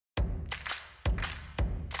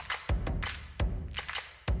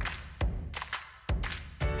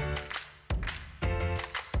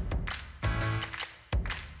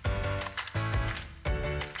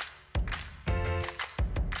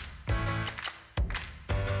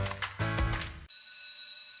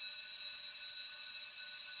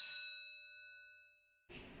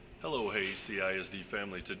Hello, hey CISD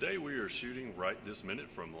family. Today we are shooting right this minute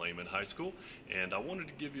from Lehman High School, and I wanted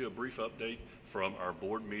to give you a brief update from our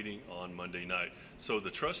board meeting on Monday night. So the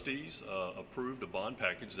trustees approved a bond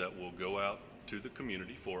package that will go out to the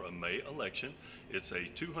community for a May election. It's a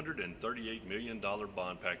 $238 million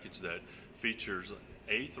bond package that features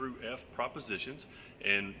A through F propositions,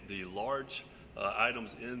 and the large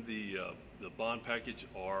items in the bond package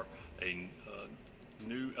are a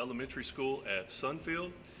new elementary school at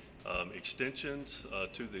Sunfield, extensions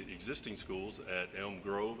to the existing schools at Elm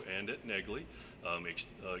Grove and at Negley,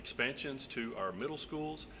 expansions to our middle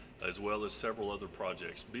schools, as well as several other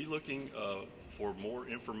projects. Be looking for more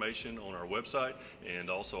information on our website, and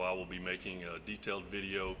also I will be making a detailed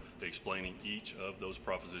video explaining each of those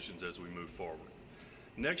propositions as we move forward.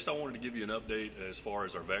 Next, I wanted to give you an update as far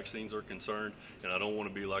as our vaccines are concerned, and I don't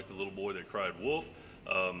want to be like the little boy that cried wolf.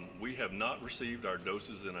 We have not received our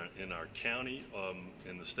doses in our county,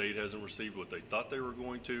 and the state hasn't received what they thought they were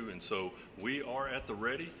going to, and so we are at the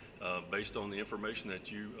ready based on the information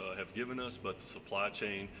that you have given us, but the supply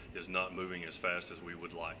chain is not moving as fast as we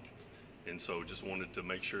would like. And so just wanted to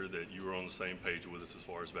make sure that you were on the same page with us as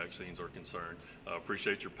far as vaccines are concerned.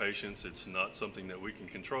 Appreciate your patience. It's not something that we can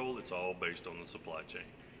control. It's all based on the supply chain.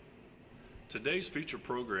 Today's feature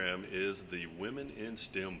program is the Women in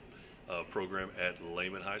STEM program at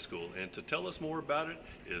Lehman High School. And to tell us more about it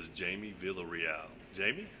is Jamie Villarreal.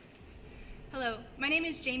 Jamie? Hello, my name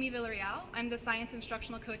is Jamie Villarreal. I'm the Science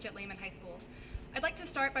Instructional Coach at Lehman High School. I'd like to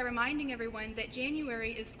start by reminding everyone that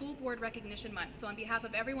January is School Board Recognition Month, so on behalf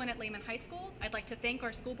of everyone at Lehman High School, I'd like to thank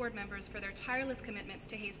our school board members for their tireless commitments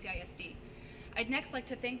to Hayes CISD. I'd next like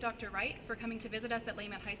to thank Dr. Wright for coming to visit us at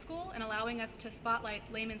Lehman High School and allowing us to spotlight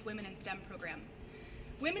Lehman's Women in STEM program.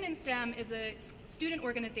 Women in STEM is a student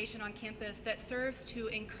organization on campus that serves to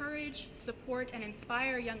encourage, support, and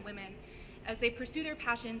inspire young women as they pursue their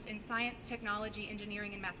passions in science, technology,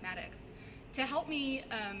 engineering, and mathematics. To help me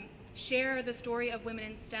share the story of Women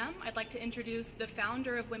in STEM, I'd like to introduce the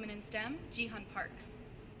founder of Women in STEM, Jihan Park.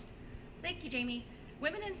 Thank you, Jamie.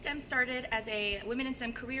 Women in STEM started as a Women in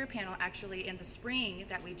STEM career panel actually in the spring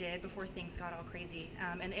that we did before things got all crazy.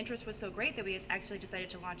 And the interest was so great that we had actually decided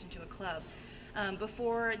to launch into a club.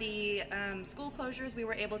 Before the school closures, we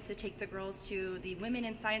were able to take the girls to the Women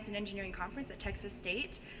in Science and Engineering Conference at Texas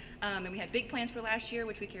State. And we had big plans for last year,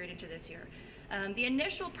 which we carried into this year. The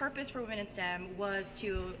initial purpose for Women in STEM was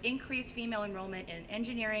to increase female enrollment in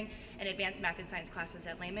engineering and advanced math and science classes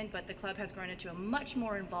at Lehman, but the club has grown into a much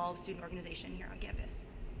more involved student organization here on campus.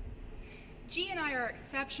 G and I are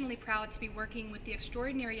exceptionally proud to be working with the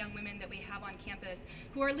extraordinary young women that we have on campus,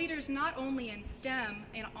 who are leaders not only in STEM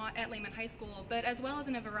at Lehman High School, but as well as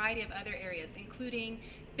in a variety of other areas, including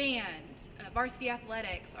band, varsity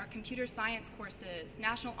athletics, our computer science courses,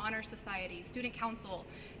 National Honor Society, Student Council,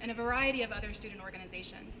 and a variety of other student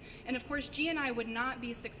organizations. And of course, G and I would not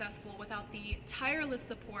be successful without the tireless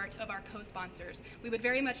support of our co-sponsors. We would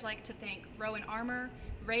very much like to thank Rowan Armour,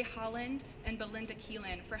 Ray Holland, and Belinda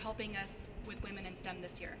Keelan for helping us with Women in STEM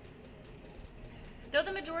this year. Though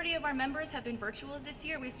the majority of our members have been virtual this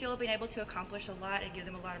year, we've still been able to accomplish a lot and give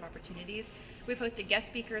them a lot of opportunities. We've hosted guest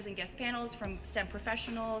speakers and guest panels from STEM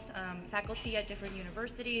professionals, faculty at different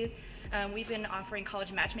universities. We've been offering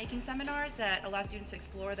college matchmaking seminars that allow students to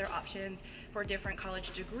explore their options for different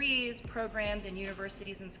college degrees, programs, and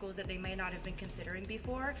universities and schools that they may not have been considering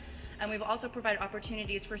before. And we've also provided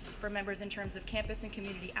opportunities for members in terms of campus and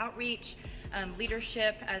community outreach,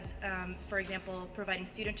 leadership, as for example, providing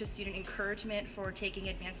student-to-student encouragement for taking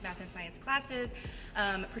advanced math and science classes,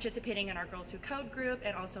 participating in our Girls Who Code group,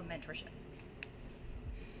 and also mentorship.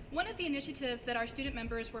 One of the initiatives that our student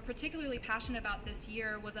members were particularly passionate about this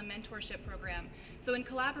year was a mentorship program. So in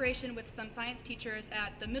collaboration with some science teachers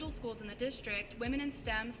at the middle schools in the district, Women in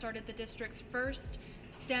STEM started the district's first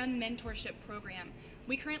STEM mentorship program.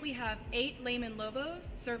 We currently have 8 Lehman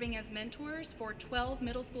Lobos serving as mentors for 12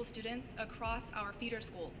 middle school students across our feeder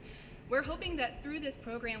schools. We're hoping that through this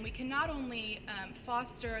program we can not only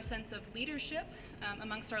foster a sense of leadership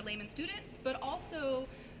amongst our Lehman students, but also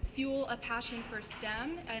fuel a passion for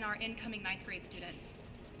STEM in our incoming 9th grade students.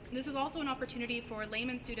 This is also an opportunity for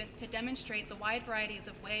Lehman students to demonstrate the wide varieties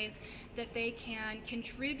of ways that they can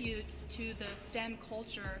contribute to the STEM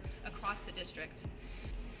culture across the district.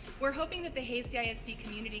 We're hoping that the Hayes CISD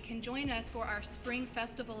community can join us for our Spring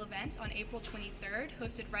Festival event on April 23rd,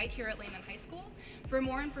 hosted right here at Lehman High School. For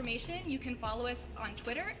more information, you can follow us on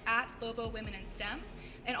Twitter at Lobo Women in STEM,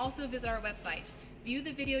 and also visit our website. View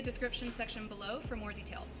the video description section below for more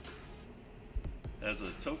details. As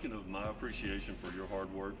a token of my appreciation for your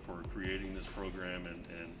hard work for creating this program and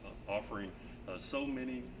offering so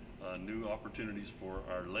many new opportunities for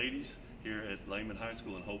our ladies here at Lehman High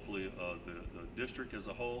School and hopefully the district as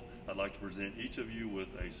a whole. I'd like to present each of you with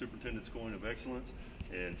a Superintendent Scoring of Excellence.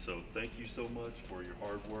 And so thank you so much for your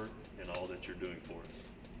hard work and all that you're doing for us.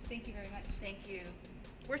 Thank you very much. Thank you.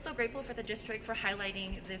 We're so grateful for the district for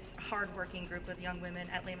highlighting this hardworking group of young women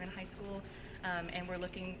at Lehman High School, and we're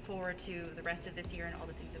looking forward to the rest of this year and all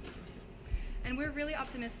the things that we can do. And we're really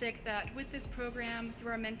optimistic that with this program,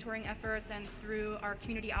 through our mentoring efforts and through our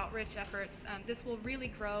community outreach efforts, this will really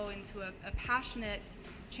grow into a passionate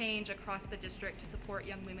change across the district to support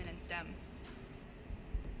young women in STEM.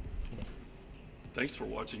 Thanks for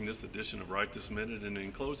watching this edition of Right This Minute. And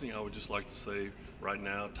in closing, I would just like to say right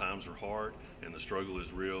now, times are hard and the struggle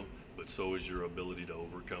is real, but so is your ability to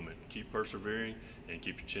overcome it. Keep persevering and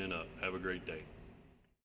keep your chin up. Have a great day.